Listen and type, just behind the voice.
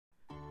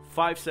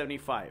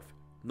575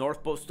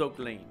 North Post Oak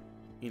Lane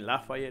in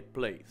LaFayette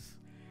Place,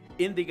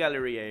 in the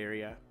Galleria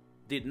area,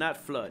 did not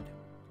flood.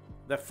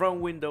 The front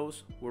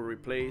windows were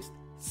replaced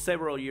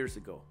several years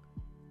ago.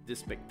 This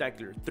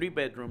spectacular 3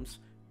 bedrooms,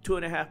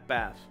 2.5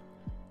 bath,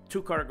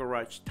 2-car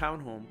garage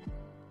townhome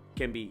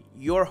can be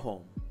your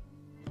home.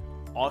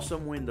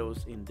 Awesome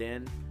windows in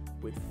den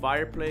with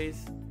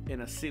fireplace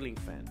and a ceiling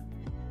fan.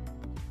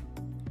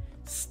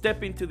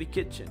 Step into the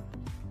kitchen,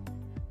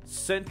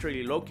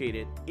 centrally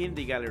located in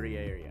the Galleria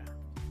area,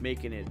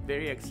 making it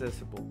very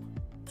accessible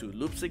to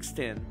Loop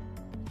 610,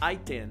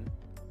 I-10,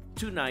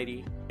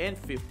 290, and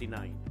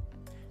 59.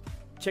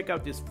 Check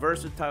out this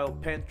versatile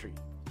pantry.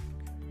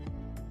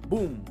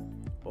 Boom!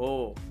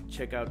 Oh,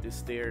 check out the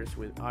stairs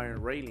with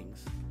iron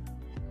railings.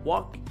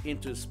 Walk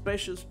into a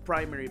spacious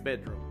primary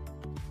bedroom.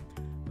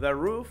 The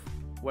roof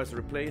was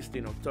replaced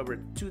in October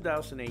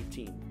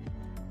 2018.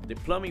 The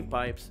plumbing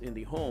pipes in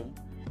the home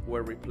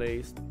were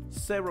replaced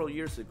several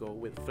years ago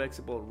with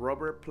flexible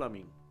rubber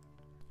plumbing.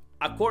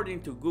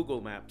 According to Google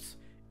Maps,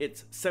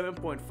 it's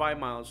 7.5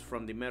 miles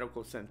from the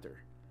medical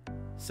center,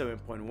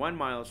 7.1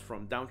 miles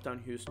from downtown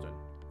Houston,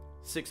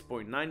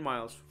 6.9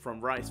 miles from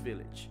Rice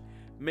Village,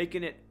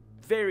 making it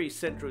very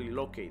centrally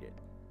located.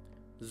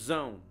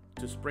 Zone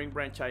to Spring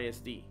Branch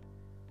ISD,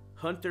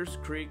 Hunters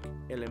Creek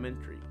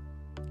Elementary,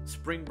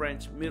 Spring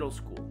Branch Middle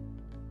School,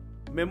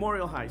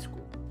 Memorial High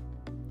School.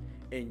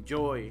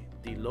 Enjoy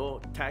the low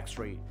tax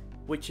rate,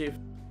 which, if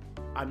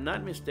I'm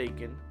not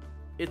mistaken,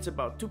 it's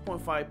about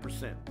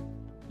 2.5%.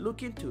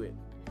 Look into it.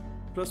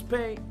 Plus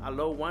pay a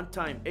low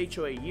one-time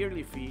HOA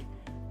yearly fee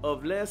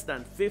of less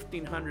than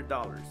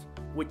 $1,500,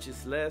 which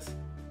is less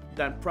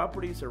than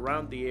properties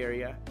around the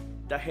area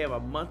that have a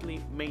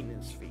monthly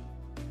maintenance fee.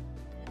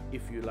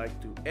 If you like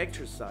to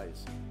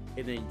exercise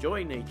and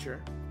enjoy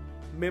nature,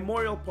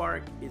 Memorial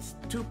Park is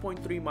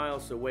 2.3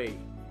 miles away,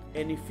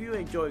 and if you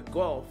enjoy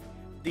golf,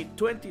 the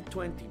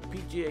 2020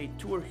 PGA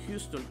Tour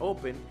Houston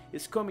Open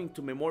is coming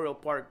to Memorial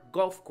Park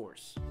Golf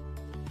Course.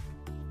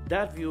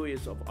 That view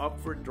is of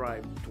Oxford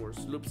Drive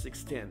towards Loop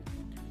 610.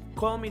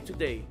 Call me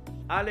today,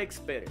 Alex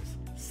Perez,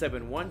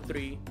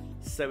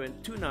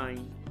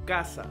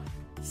 713-729-CASA,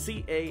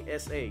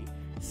 C-A-S-A,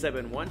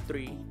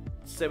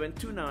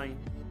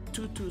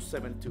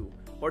 713-729-2272,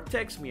 or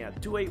text me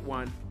at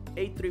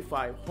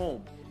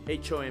 281-835-HOME,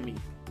 H-O-M-E,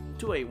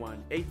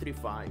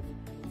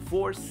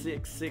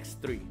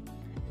 281-835-4663.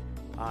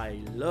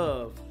 I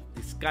love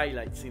the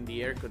skylights in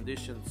the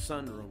air-conditioned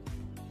sunroom.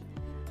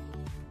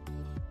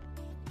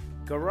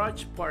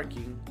 Garage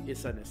parking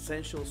is an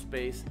essential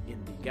space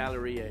in the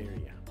Galleria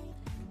area.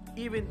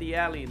 Even the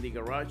alley in the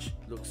garage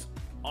looks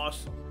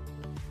awesome.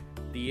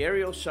 The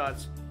aerial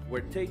shots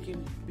were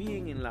taken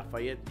being in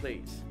Lafayette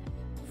Place.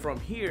 From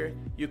here,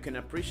 you can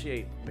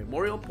appreciate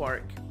Memorial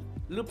Park,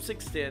 Loop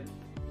 610,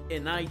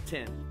 and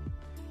I-10,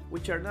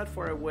 which are not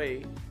far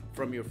away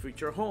from your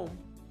future home.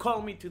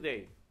 Call me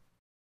today.